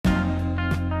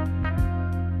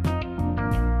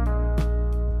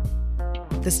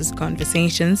This is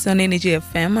Conversations on Energy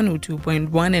FM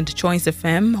 102.1 and Choice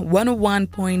FM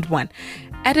 101.1.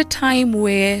 At a time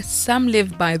where some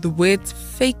live by the words,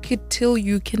 fake it till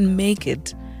you can make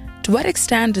it, to what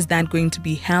extent is that going to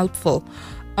be helpful?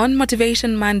 On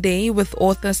Motivation Monday with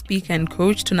author, speaker and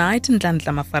coach tonight,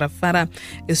 Nhlanhla Mafarafara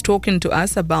is talking to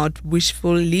us about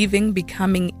wishful living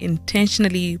becoming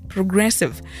intentionally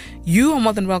progressive. You are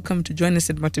more than welcome to join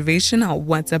us at Motivation. Our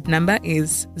WhatsApp number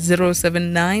is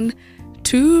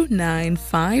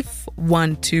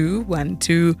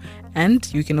 079-295-1212,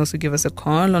 and you can also give us a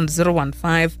call on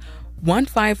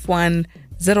 015-151-0135.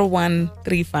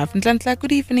 Nhlanhla,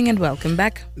 good evening and welcome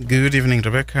back. Good evening,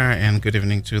 Rebecca, and good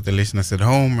evening to the listeners at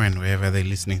home and wherever they're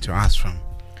listening to us from.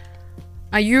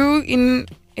 Are you in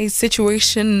a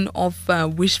situation of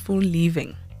wishful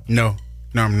living? No,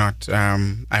 I'm not.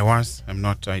 I'm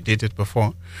not. I did it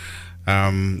before.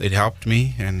 It helped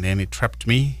me and then it trapped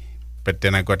me, but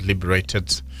then I got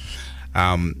liberated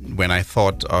when I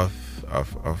thought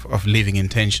of living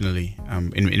intentionally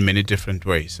in many different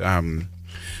ways.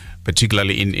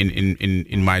 Particularly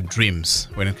in my dreams,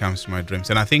 when it comes to my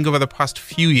dreams. And I think over the past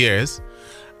few years,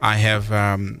 I have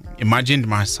imagined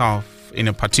myself in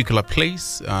a particular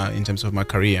place in terms of my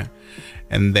career.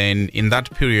 And then in that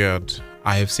period,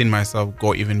 I have seen myself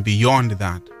go even beyond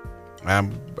that.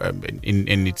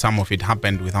 Some of it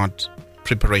happened without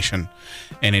preparation,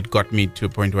 and it got me to a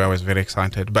point where I was very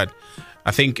excited. But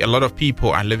I think a lot of people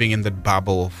are living in that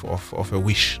bubble of a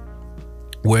wish,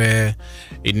 where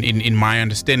in my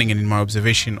understanding and in my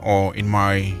observation, or in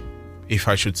my, if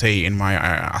I should say, in my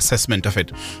assessment of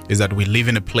it, is that we live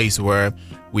in a place where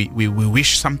we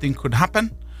wish something could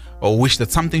happen, or wish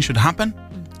that something should happen,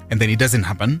 and then it doesn't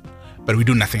happen, but we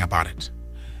do nothing about it.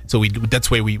 So that's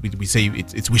where we say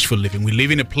it's wishful living. We live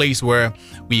in a place where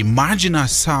we imagine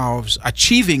ourselves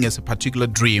achieving as a particular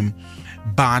dream,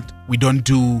 but we don't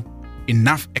do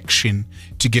enough action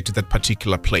to get to that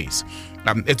particular place.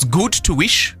 It's good to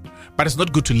wish, but it's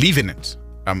not good to live in it.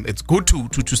 It's good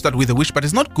to start with a wish, but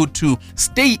it's not good to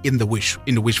stay in the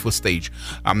wishful stage.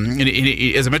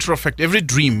 As a matter of fact, every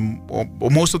dream,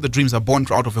 or most of the dreams, are born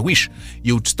out of a wish.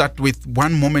 You start with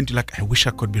one moment, you're like, I wish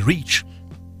I could be rich.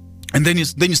 And then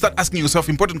you start asking yourself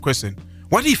important question.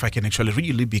 What if I can actually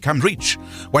really become rich?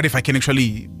 What if I can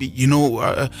actually,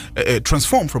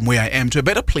 transform from where I am to a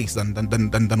better place than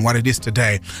what it is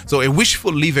today? So a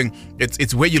wishful living,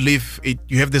 it's where you live.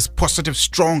 You have this positive,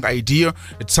 strong idea.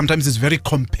 It sometimes is very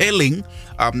compelling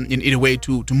in a way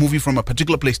to move you from a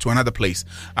particular place to another place.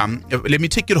 Let me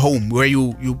take it home, where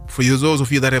you for those of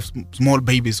you that have small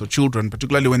babies or children,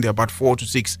 particularly when they're about 4 to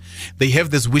 6, they have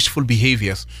this wishful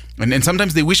behaviors, and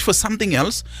sometimes they wish for something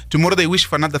else. Tomorrow they wish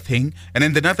for another thing, and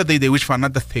then the another day they wish for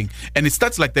another thing. And it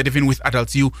starts like that even with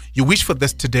adults. You wish for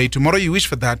this today, tomorrow you wish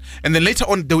for that, and then later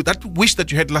on that wish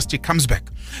that you had last year comes back,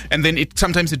 and then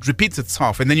sometimes it repeats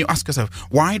itself, and then you ask yourself,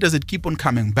 why does it keep on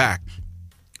coming back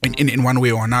in one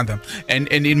way or another? And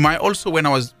in my, also when I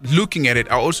was looking at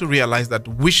it, I also realized that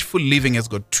wishful living has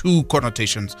got two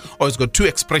connotations, or it's got two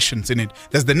expressions in it.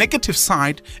 There's the negative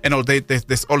side, and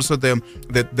there's also the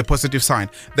positive side.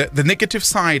 The negative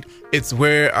side, it's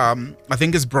where I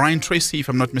think it's Brian Tracy, if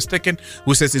I'm not mistaken,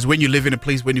 who says is when you live in a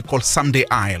place when you call someday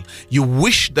Isle. You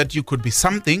wish that you could be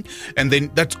something, and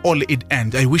then that's all it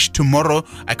ends. I wish tomorrow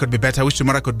I could be better. I wish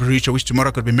tomorrow I could be rich. I wish tomorrow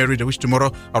I could be married. I wish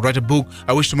tomorrow I'll write a book.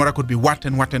 I wish tomorrow I could be what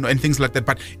and what and things like that.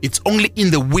 But it's only in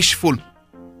the wishful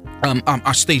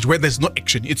stage where there's no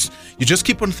action. You just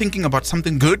keep on thinking about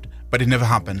something good, but it never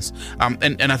happens.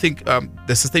 And I think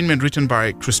there's a statement written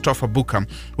by Christopher Booker,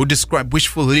 who described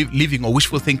wishful living or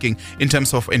wishful thinking in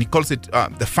terms of, and he calls it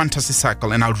the fantasy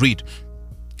cycle. And I'll read.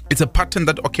 It's a pattern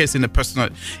that occurs in a personal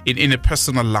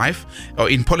life, or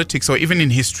in politics, or even in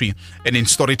history and in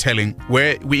storytelling,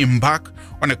 where we embark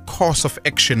on a course of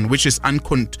action which is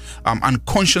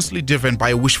unconsciously driven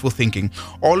by wishful thinking.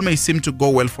 All may seem to go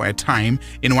well for a time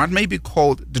in what may be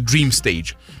called the dream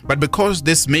stage, but because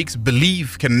this makes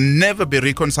believe can never be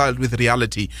reconciled with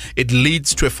reality, it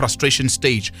leads to a frustration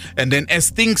stage. And then as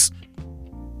things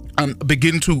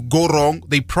begin to go wrong,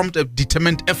 they prompt a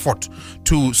determined effort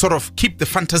to sort of keep the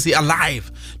fantasy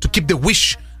alive, to keep the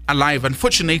wish alive.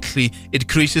 Unfortunately, it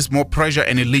creates more pressure,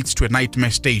 and it leads to a nightmare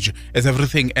stage as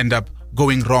everything ends up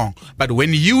going wrong. But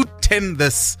when you turn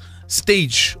this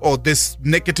stage or this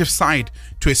negative side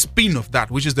to a spin of that,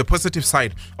 which is the positive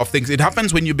side of things. It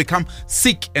happens when you become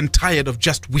sick and tired of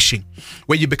just wishing,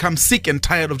 where you become sick and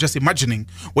tired of just imagining,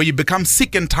 where you become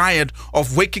sick and tired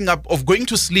of waking up, of going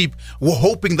to sleep,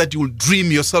 hoping that you will dream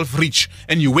yourself rich,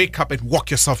 and you wake up and walk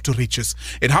yourself to riches.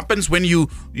 It happens when you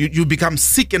become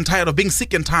sick and tired of being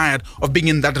sick and tired of being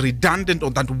in that redundant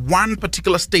or that one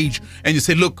particular stage, and you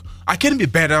say, look, I can be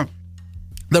better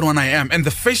than when I am. And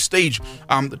the first stage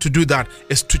to do that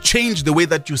is to change the way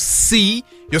that you see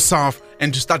yourself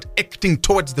and to start acting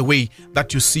towards the way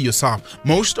that you see yourself.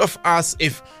 Most of us,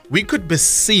 if we could be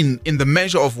seen in the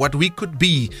measure of what we could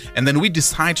be, and then we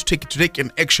decide to take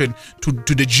an action to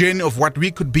the journey of what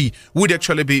we could be, would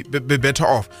actually be better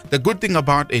off. The good thing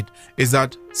about it is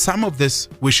that some of these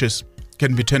wishes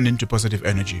can be turned into positive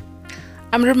energy.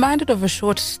 I'm reminded of a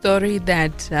short story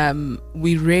that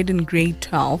we read in grade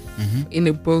 12 in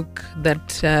a book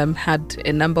that had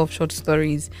a number of short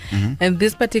stories. And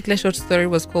this particular short story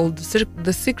was called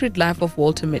The Secret Life of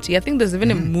Walter Mitty. I think there's even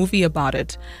a movie about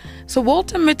it. So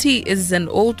Walter Mitty is an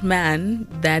old man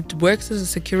that works as a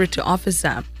security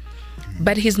officer,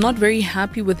 but he's not very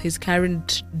happy with his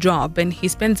current job, and he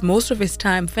spends most of his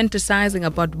time fantasizing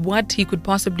about what he could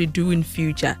possibly do in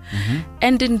future.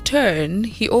 And in turn,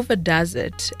 he overdoes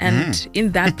it. And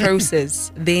in that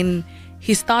process, then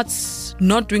he starts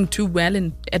not doing too well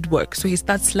at work. So he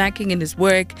starts slacking in his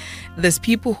work. There's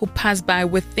people who pass by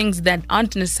with things that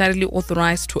aren't necessarily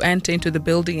authorized to enter into the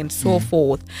building and so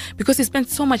forth, because he spent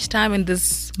so much time in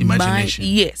this imagination.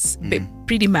 Yes,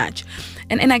 pretty much.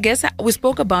 And I guess we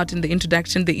spoke about in the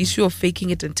introduction the issue of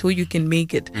faking it until you can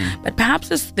make it. But perhaps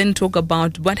let's then talk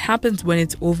about what happens when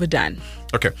it's overdone.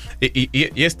 Okay.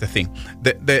 Here's the thing.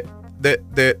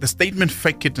 The statement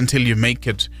 "fake it until you make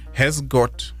it" has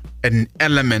got an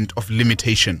element of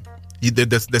limitation.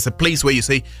 There's a place where you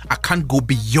say, I can't go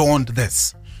beyond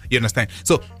this. You understand?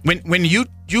 So when you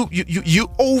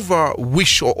over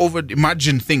wish or over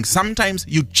imagine things, sometimes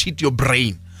you cheat your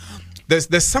brain.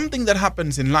 There's something that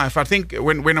happens in life. I think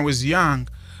when I was young,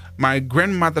 my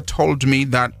grandmother told me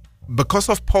that because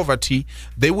of poverty,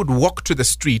 they would walk to the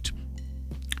street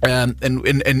and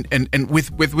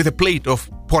with a plate of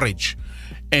porridge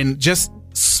and just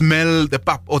smell the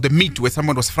pap or the meat where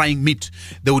someone was frying meat.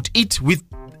 They would eat with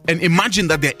and imagine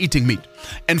that they're eating meat.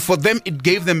 And for them, it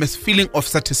gave them a feeling of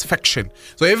satisfaction.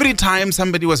 So every time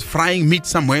somebody was frying meat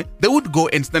somewhere, they would go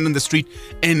and stand in the street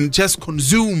and just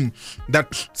consume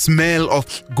that smell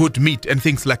of good meat and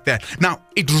things like that. Now,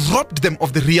 it robbed them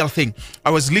of the real thing. I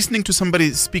was listening to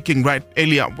somebody speaking right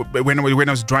earlier when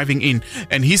I was driving in,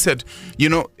 and he said,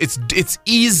 it's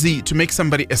easy to make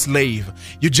somebody a slave.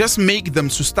 You just make them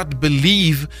to start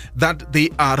believe that they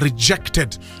are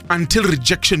rejected until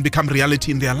rejection become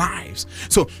reality in their lives.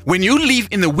 So when you live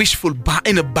in a wishful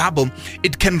in a bubble,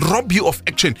 it can rob you of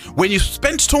action. When you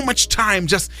spend so much time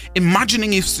just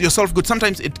imagining yourself good,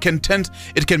 sometimes it can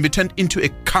be turned into a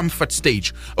comfort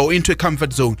stage or into a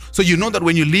comfort zone. So you know that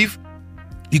when you live,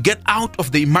 you get out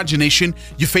of the imagination,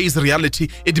 you face reality,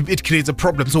 it creates a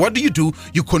problem. So what do?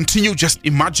 You continue just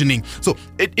imagining. So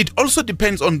it also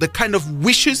depends on the kind of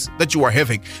wishes that you are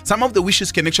having. Some of the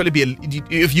wishes can actually be,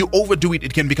 if you overdo it,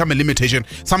 it can become a limitation.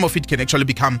 Some of it can actually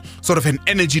become sort of an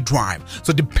energy drive.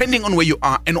 So depending on where you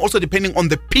are, and also depending on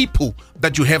the people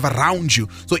that you have around you.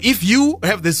 So if you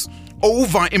have this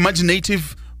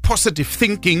over-imaginative positive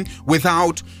thinking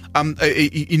without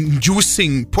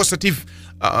inducing positive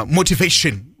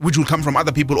motivation, which will come from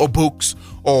other people or books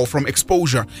or from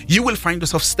exposure, you will find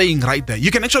yourself staying right there.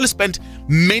 You can actually spend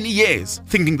many years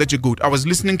thinking that you're good. I was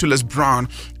listening to Les Brown,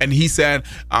 and he said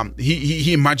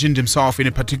he imagined himself in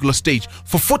a particular stage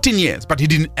for 14 years, but he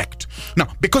didn't act. Now,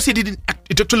 because he didn't act,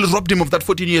 it actually robbed him of that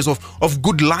 14 years of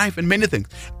good life and many things.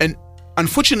 And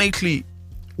unfortunately,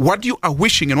 what you are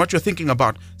wishing and what you're thinking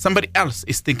about, somebody else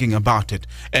is thinking about it.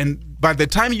 And by the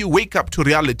time you wake up to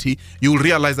reality, you will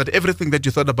realize that everything that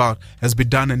you thought about has been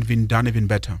done and been done even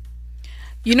better.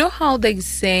 You know how they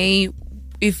say,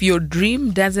 if your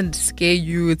dream doesn't scare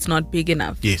you, it's not big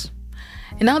enough? Yes.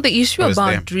 And now the issue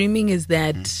about dreaming is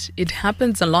that it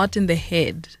happens a lot in the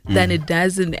head than it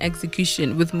does in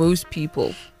execution with most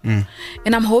people.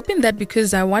 And I'm hoping that,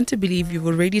 because I want to believe you've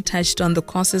already touched on the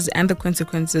causes and the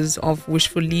consequences of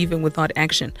wishful living without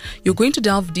action. You're going to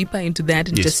delve deeper into that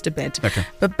in just a bit. Okay.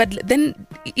 But then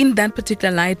in that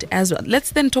particular light as well,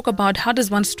 let's then talk about how does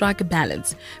one strike a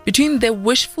balance between the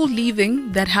wishful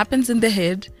living that happens in the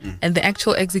head and the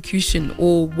actual execution,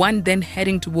 or one then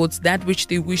heading towards that which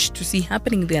they wish to see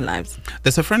happening in their lives.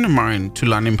 There's a friend of mine,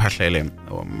 Tulani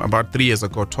Mphahlele, about 3 years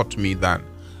ago, taught me that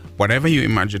whatever you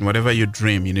imagine, whatever you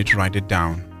dream, you need to write it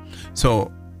down.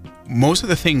 So most of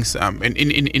the things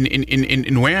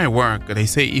in where I work, they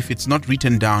say if it's not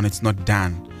written down, it's not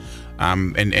done.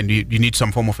 And you need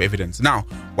some form of evidence. Now,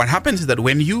 what happens is that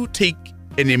when you take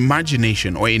an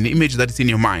imagination or an image that is in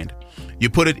your mind, you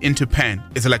put it into pen,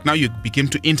 it's like now you begin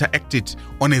to interact it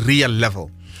on a real level.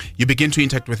 You begin to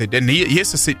interact with it. And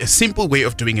here's a simple way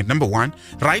of doing it. Number one,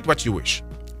 write what you wish.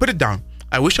 Put it down.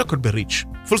 I wish I could be rich.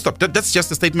 Full stop. That's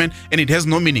just a statement and it has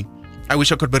no meaning. I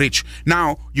wish I could be rich.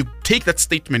 Now, you take that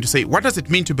statement to say, what does it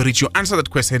mean to be rich? You answer that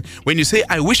question. When you say,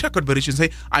 I wish I could be rich, you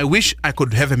say, I wish I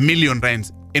could have R1 million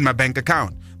in my bank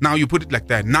account. Now you put it like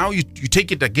that. Now you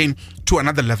take it again to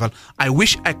another level. I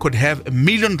wish I could have R1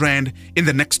 million in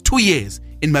the next 2 years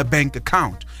in my bank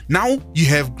account. Now you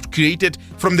have created,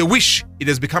 from the wish, it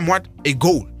has become what? A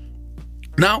goal.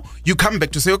 Now you come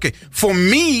back to say, okay, for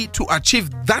me to achieve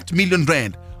that R1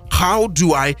 million, how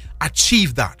do I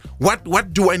achieve that?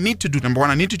 What do I need to do? Number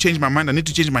one, I need to change my mind. I need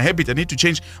to change my habit. I need to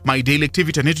change my daily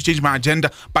activity. I need to change my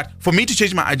agenda. But for me to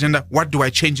change my agenda, what do I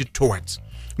change it towards?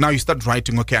 Now you start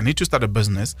writing, okay, I need to start a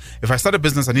business. If I start a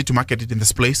business, I need to market it in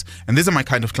this place. And these are my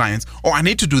kind of clients. Or I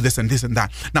need to do this and this and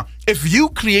that. Now, if you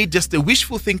create just a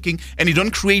wishful thinking and you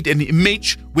don't create an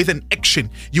image with an action,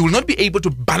 you will not be able to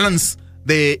balance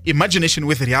the imagination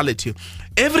with reality.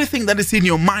 Everything that is in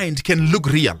your mind can look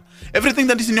real. Everything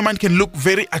that is in your mind can look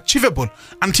very achievable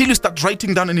until you start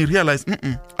writing down and you realize,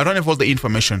 I don't have all the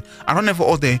information. I don't have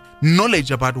all the knowledge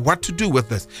about what to do with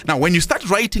this. Now, when you start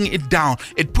writing it down,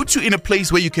 it puts you in a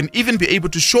place where you can even be able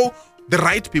to show the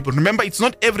right people. Remember, it's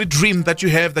not every dream that you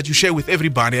have that you share with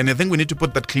everybody. And I think we need to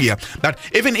put that clear, that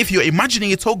even if you're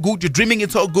imagining it's all good, you're dreaming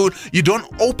it's all good, you don't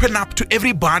open up to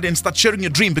everybody and start sharing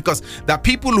your dream, because there are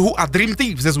people who are dream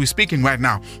thieves as we're speaking right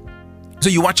now. So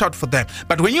you watch out for them.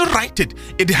 But when you write it,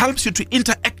 it helps you to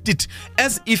interact it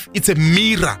as if it's a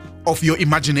mirror of your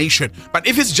imagination. But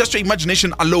if it's just your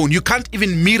imagination alone, you can't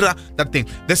even mirror that thing.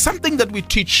 There's something that we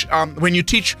teach when you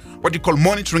teach what you call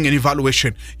monitoring and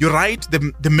evaluation. You write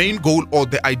the main goal or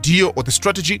the idea or the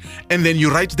strategy, and then you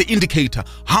write the indicator.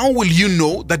 How will you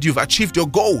know that you've achieved your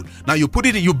goal? Now you put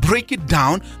it, you break it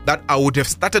down, that I would have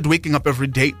started waking up every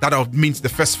day. That means the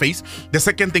first phase. The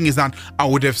second thing is that I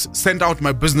would have sent out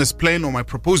my business plan or my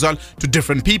proposal to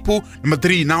different people. Number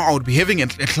three, now I would be having a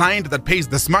client that pays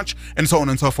this much, and so on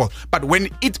and so forth. But when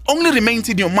it only remains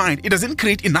in your mind, it doesn't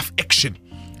create enough action.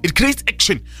 It creates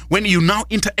action when you're now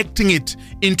interacting it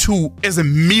into as a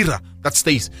mirror that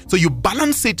stays. So you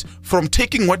balance it from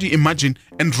taking what you imagine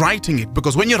and writing it,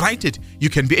 because when you write it, you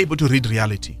can be able to read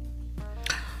reality.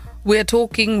 We're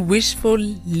talking wishful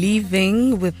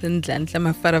living with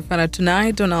Nhlanhla Mafarafara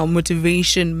tonight on our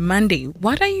Motivation Monday.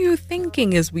 What are you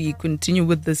thinking as we continue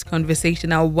with this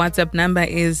conversation? Our WhatsApp number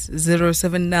is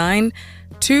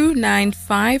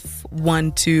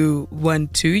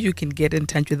 079-295-1212. You can get in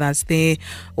touch with us there,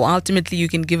 or ultimately you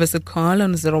can give us a call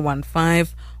on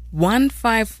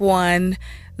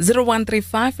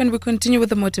 015-151-0135, and we continue with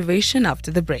the motivation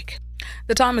after the break.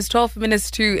 The time is 12 minutes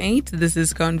to 8. This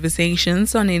is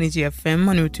Conversations on Energy FM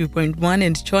 102.1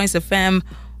 and Choice FM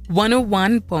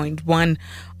 101.1.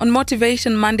 On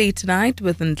Motivation Monday tonight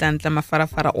with Nhlanhla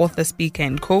Mafarafara, author, speaker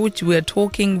and coach, we're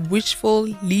talking wishful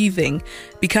living,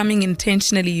 becoming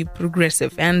intentionally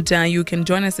progressive. And you can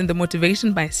join us in the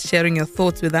motivation by sharing your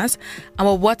thoughts with us.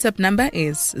 Our WhatsApp number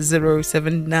is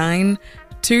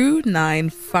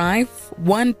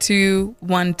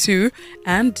 079-295-1212,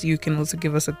 and you can also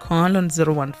give us a call on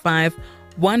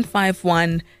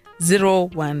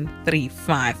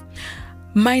 015-151-0135.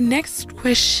 My next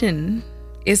question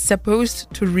is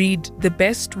supposed to read: the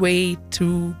best way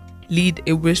to lead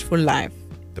a wishful life.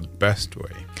 The best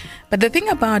way. But the thing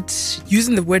about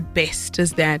using the word best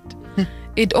is that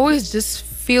it always just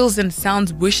feels and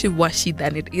sounds wishy-washy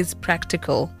than it is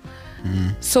practical.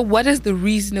 So what is the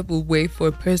reasonable way for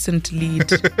a person to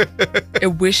lead a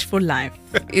wishful life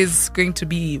is going to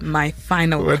be my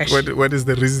final question. What is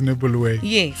the reasonable way?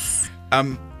 Yes. I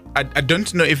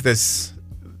don't know if there's...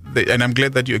 and I'm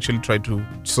glad that you actually try to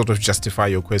sort of justify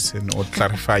your question or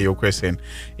clarify your question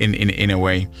in a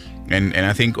way. And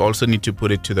I think also need to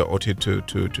put it to the audio, to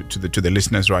the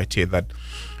listeners right here, that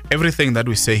everything that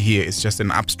we say here is just an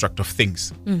abstract of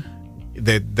things.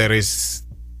 There is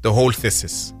the whole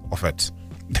thesis of it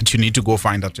that you need to go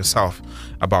find out yourself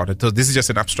about it. So this is just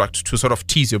an abstract to sort of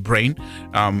tease your brain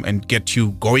and get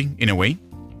you going in a way.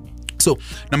 So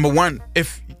number one,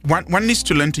 if one needs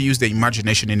to learn to use the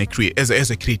imagination in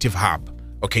as a creative hub.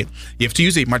 Okay, you have to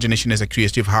use the imagination as a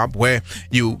creative hub where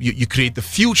you create the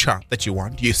future that you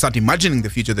want. You start imagining the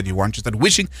future that you want. You start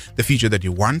wishing the future that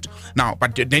you want. Now,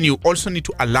 but then you also need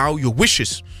to allow your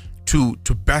wishes to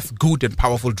birth good and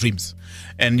powerful dreams.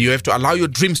 And you have to allow your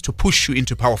dreams to push you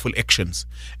into powerful actions.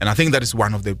 And I think that is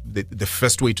one of the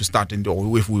first way to start,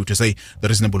 or if we were to say the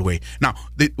reasonable way. Now,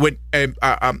 this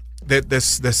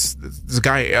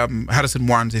guy, Harrison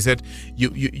Warren, he said,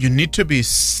 you need to be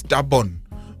stubborn.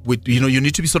 You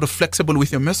need to be sort of flexible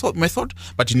with your method,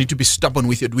 but you need to be stubborn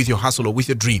with your hustle or with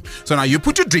your dream. So now you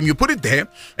put your dream, you put it there,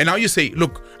 and now you say,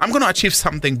 look, I'm going to achieve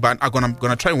something, but I'm going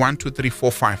to try 1, 2, 3,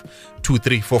 4, 5, 2,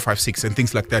 3, 4, 5, 6, and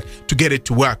things like that to get it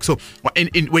to work. So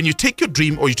when you take your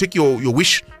dream or you take your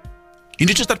wish, you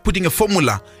need to start putting a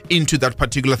formula into that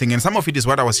particular thing. And some of it is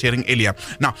what I was sharing earlier.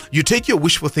 Now, you take your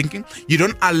wishful thinking, you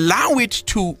don't allow it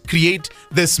to create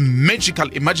this magical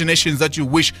imaginations that you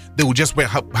wish they would just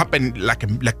happen like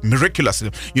miraculous.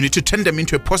 You need to turn them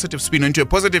into a positive spin, into a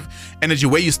positive energy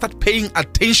where you start paying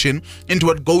attention into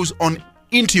what goes on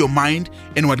into your mind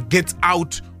and what gets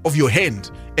out of your hand.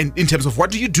 And in terms of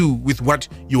what do you do with what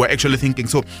you are actually thinking.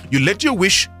 So you let your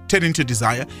wish turn into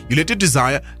desire. You let your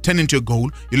desire turn into a goal.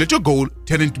 You let your goal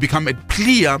turn into become a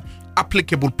clear,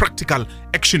 applicable, practical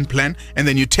action plan. And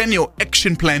then you turn your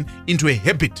action plan into a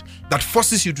habit that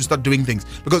forces you to start doing things.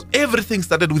 Because everything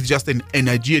started with just an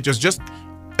idea, just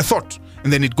a thought.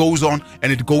 And then it goes on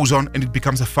and it goes on and it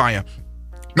becomes a fire.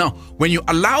 Now, when you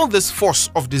allow this force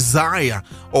of desire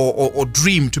or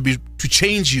dream to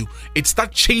change you, it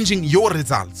starts changing your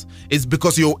results. It's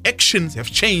because your actions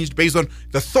have changed based on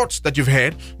the thoughts that you've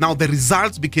had. Now the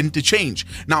results begin to change.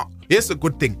 Now, here's a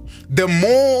good thing. The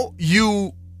more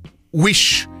you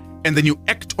wish and then you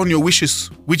act on your wishes,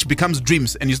 which becomes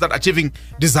dreams, and you start achieving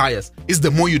desires, is the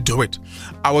more you do it.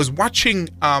 I was watching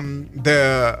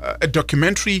a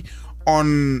documentary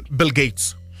on Bill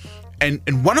Gates.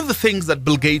 And one of the things that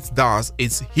Bill Gates does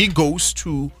is he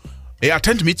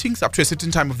attends meetings up to a certain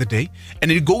time of the day,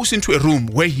 and he goes into a room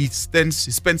where he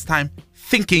spends time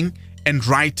thinking and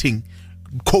writing,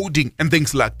 coding and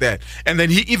things like that. And then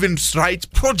he even writes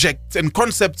projects and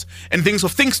concepts and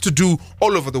things to do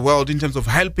all over the world in terms of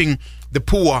helping the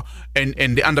poor and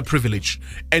the underprivileged.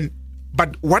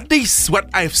 But what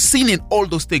I've seen in all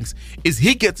those things is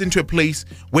he gets into a place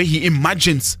where he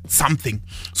imagines something.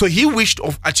 So he wished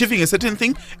of achieving a certain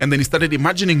thing, and then he started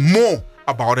imagining more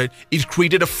about it. It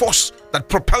created a force that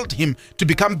propelled him to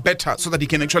become better so that he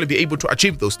can actually be able to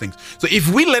achieve those things. So if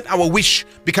we let our wish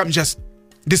become just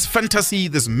this fantasy,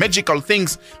 these magical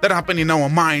things that happen in our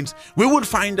minds, we would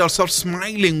find ourselves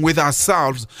smiling with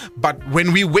ourselves. But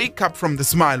when we wake up from the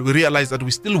smile, we realize that we're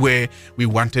still where we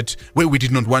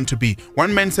did not want to be.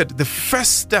 One man said, the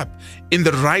first step in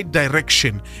the right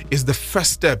direction is the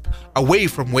first step away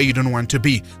from where you don't want to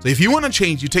be. So if you want to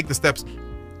change, you take the steps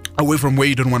away from where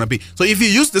you don't want to be. So if you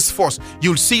use this force,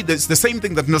 you'll see that it's the same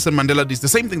thing that Nelson Mandela did, the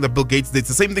same thing that Bill Gates did,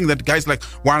 the same thing that guys like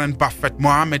Warren Buffett,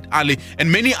 Muhammad Ali, and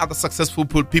many other successful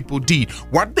people did.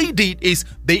 What they did is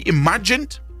they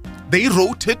imagined, they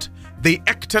wrote it, they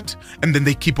acted, and then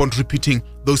they keep on repeating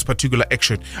those particular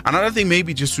actions. Another thing,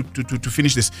 maybe just to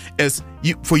finish this, is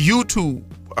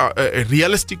a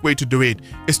realistic way to do it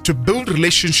is to build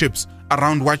relationships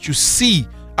around what you see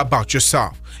about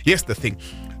yourself. Here's the thing.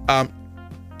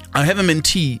 I have a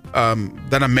mentee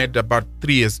that I met about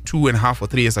 2.5 or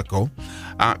 3 years ago.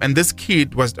 And this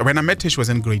kid when I met her, she was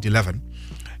in grade 11.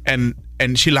 And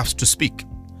she loves to speak.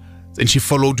 And she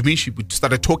followed me. She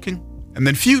started talking. And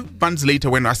then a few months later,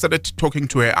 when I started talking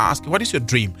to her, I asked her, what is your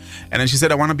dream? And then she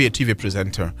said, I want to be a TV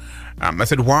presenter. I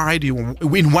said, in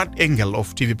what angle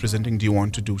of TV presenting do you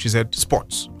want to do? She said,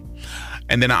 sports.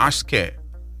 And then I asked her,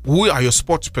 who are your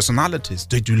sports personalities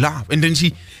that you love? And then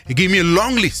she gave me a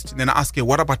long list. And then I asked her,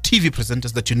 what about TV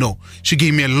presenters that you know? She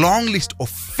gave me a long list of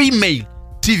female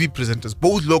TV presenters,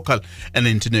 both local and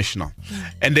international.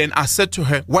 And then I said to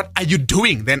her, what are you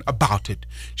doing then about it?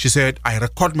 She said, I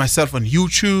record myself on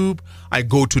YouTube. I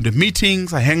go to the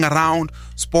meetings. I hang around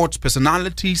sports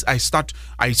personalities.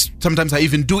 Sometimes I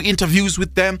even do interviews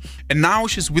with them. And now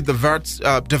she's with the Verts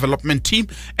development team,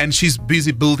 and she's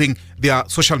busy building their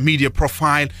social media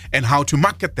profile and how to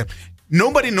market them.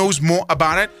 Nobody knows more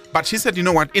about it, but she said, you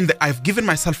know what, I've given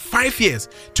myself 5 years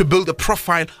to build a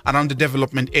profile around the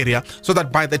development area so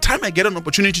that by the time I get an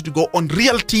opportunity to go on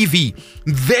real TV,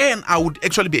 then I would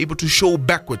actually be able to show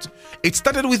backwards. It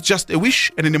started with just a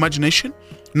wish and an imagination.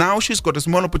 Now she's got a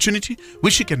small opportunity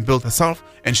which she can build herself,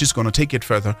 and she's going to take it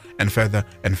further and further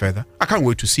and further. I can't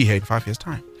wait to see her in 5 years'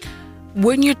 time.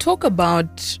 When you talk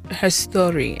about her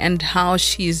story and how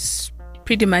she's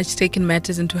pretty much taken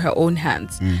matters into her own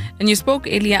hands. And you spoke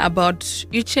earlier about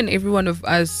each and every one of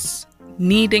us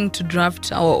needing to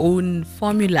draft our own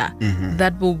formula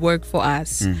that will work for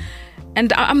us.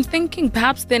 And I'm thinking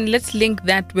perhaps then let's link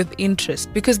that with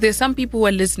interest, because there's some people who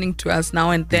are listening to us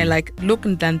now and they're like, look,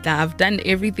 Ntanta, I've done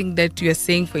everything that you're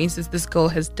saying, for instance, this girl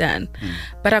has done,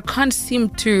 but I can't seem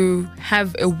to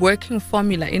have a working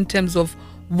formula in terms of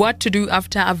what to do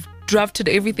after I've drafted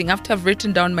everything, after I've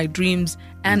written down my dreams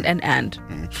and.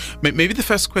 Maybe the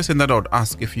first question that I would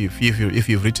ask if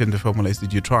you've written the formula is,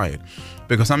 did you try it?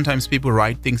 Because sometimes people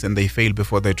write things and they fail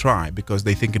before they try because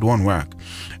they think it won't work.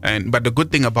 But the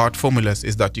good thing about formulas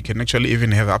is that you can actually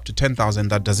even have up to 10,000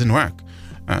 that doesn't work.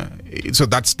 So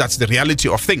that's the reality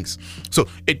of things. So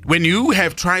when you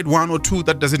have tried one or two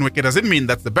that doesn't work, it doesn't mean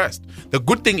that's the best. The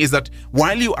good thing is that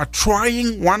while you are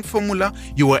trying one formula,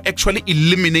 you are actually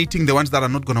eliminating the ones that are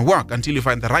not going to work until you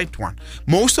find the right one.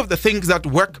 Most of the things that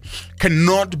work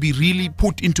cannot be really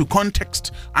put into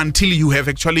context until you have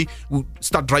actually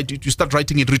start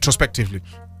writing it retrospectively.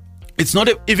 It's not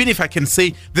even if I can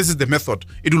say this is the method,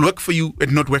 it will work for you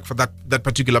and not work for that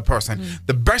particular person.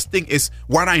 The best thing is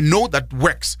what I know that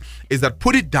works is that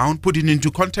put it down, put it into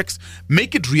context,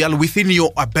 make it real within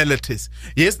your abilities.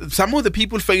 Yes, some of the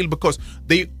people fail because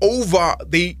they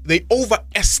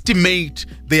overestimate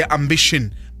their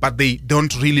ambition, but they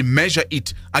don't really measure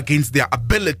it against their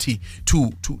ability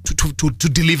to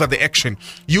deliver the action.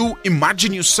 You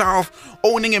imagine yourself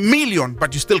owning 1 million,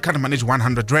 but you still can't manage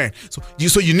 100 rand. So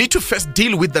you need to first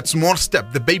deal with that small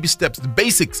step, the baby steps, the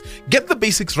basics. Get the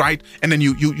basics right, and then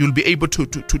you'll be able to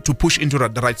push into the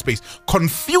right space.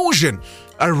 Confusion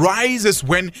arises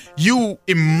when you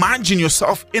imagine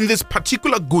yourself in this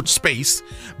particular good space,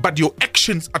 but your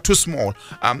actions are too small.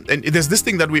 And there's this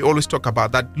thing that we always talk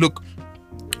about, that look,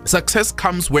 success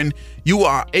comes when you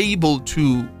are able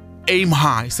to aim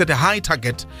high, set a high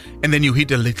target, and then you hit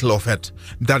a little of it,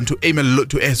 than to aim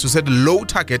to set a low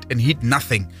target and hit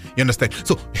nothing. You understand?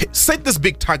 So set this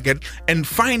big target and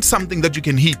find something that you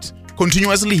can hit.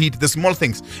 Continuously hit the small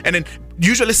things. And then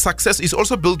usually success is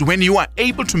also built when you are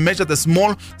able to measure the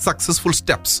small successful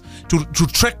steps to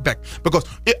track back. Because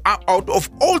out of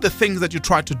all the things that you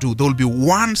try to do, there will be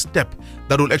one step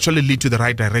that will actually lead to the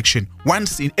right direction.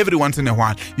 Every once in a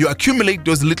while, you accumulate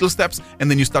those little steps and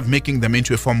then you start making them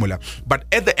into a formula. But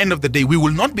at the end of the day, we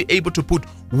will not be able to put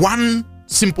one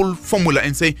simple formula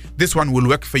and say this one will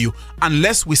work for you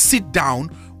unless we sit down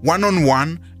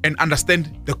one-on-one and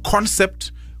understand the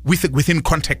concept within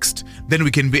context. Then we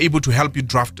can be able to help you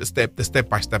draft the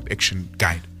step-by-step action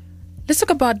guide. Let's talk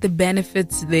about the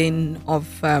benefits then of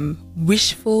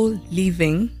wishful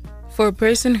living for a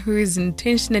person who is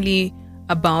intentionally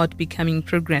about becoming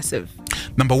progressive.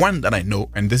 Number one that I know,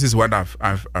 and this is what I've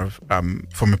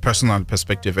from a personal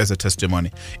perspective as a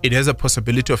testimony, it has a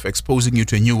possibility of exposing you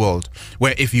to a new world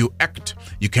where if you act,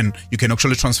 you can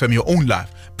actually transform your own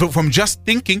life from just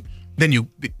thinking. Then a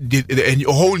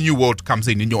whole new world comes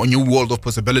in your new world of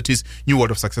possibilities, new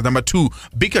world of success. Number two,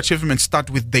 big achievements start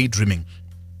with daydreaming.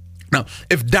 Now,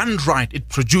 if done right, it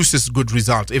produces good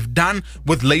results. If done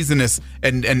with laziness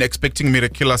and expecting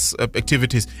miraculous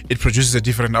activities, it produces a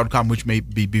different outcome, which may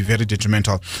be very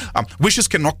detrimental. Wishes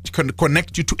can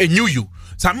connect you to a new you.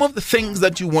 Some of the things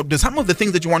that you want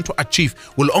to achieve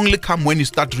will only come when you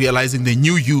start realizing the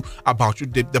new you about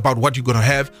what you're going to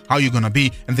have, how you're going to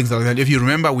be, and things like that. If you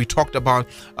remember, we talked about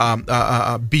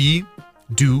be,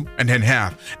 do, and then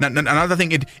have. Now, another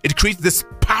thing, it creates this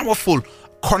powerful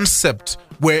concept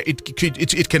where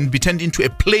it can be turned into a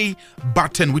play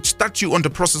button, which starts you on the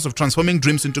process of transforming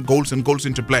dreams into goals and goals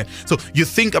into plan. So you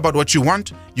think about what you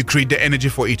want, you create the energy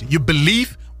for it. You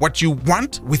believe what you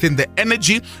want within the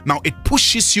energy. Now it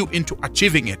pushes you into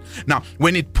achieving it. Now,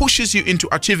 when it pushes you into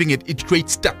achieving it, it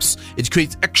creates steps, it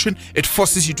creates action, it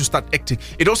forces you to start acting.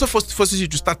 It also forces you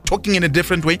to start talking in a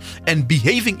different way and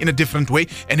behaving in a different way,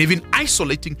 and even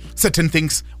isolating certain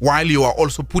things while you are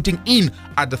also putting in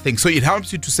other things. So it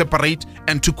helps you to separate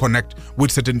and to connect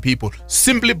with certain people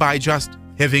simply by just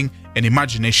having an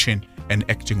imagination and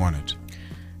acting on it.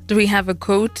 Do we have a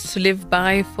quote to live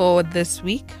by for this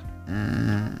week?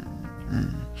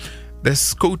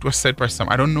 This quote was said by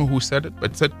I don't know who said it,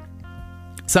 but it said,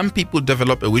 some people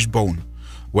develop a wishbone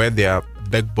where their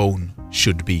backbone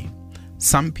should be.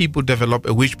 Some people develop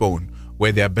a wishbone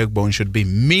where their backbone should be,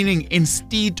 meaning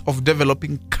instead of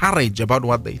developing courage about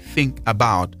what they think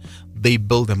about, they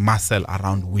build a muscle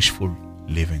around wishful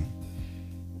living.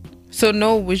 So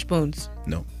no wishbones?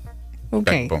 No.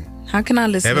 Okay. Backbone. How can our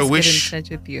listeners have a wish, get in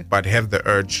touch with you? But have the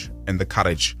urge and the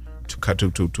courage to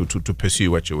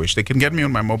pursue what you wish. They can get me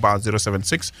on my mobile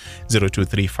 076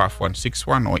 023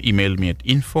 5161 or email me at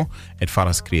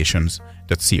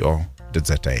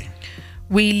info@farascreations.co.za.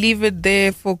 We leave it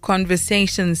there for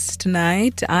conversations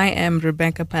tonight. I am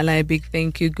Rebecca Pala. A big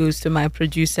thank you goes to my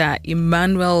producer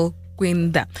Emmanuel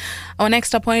Kwenda. Our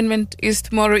next appointment is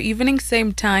tomorrow evening,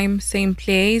 same time, same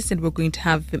place, and we're going to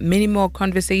have many more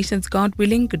conversations, God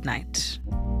willing. Good night.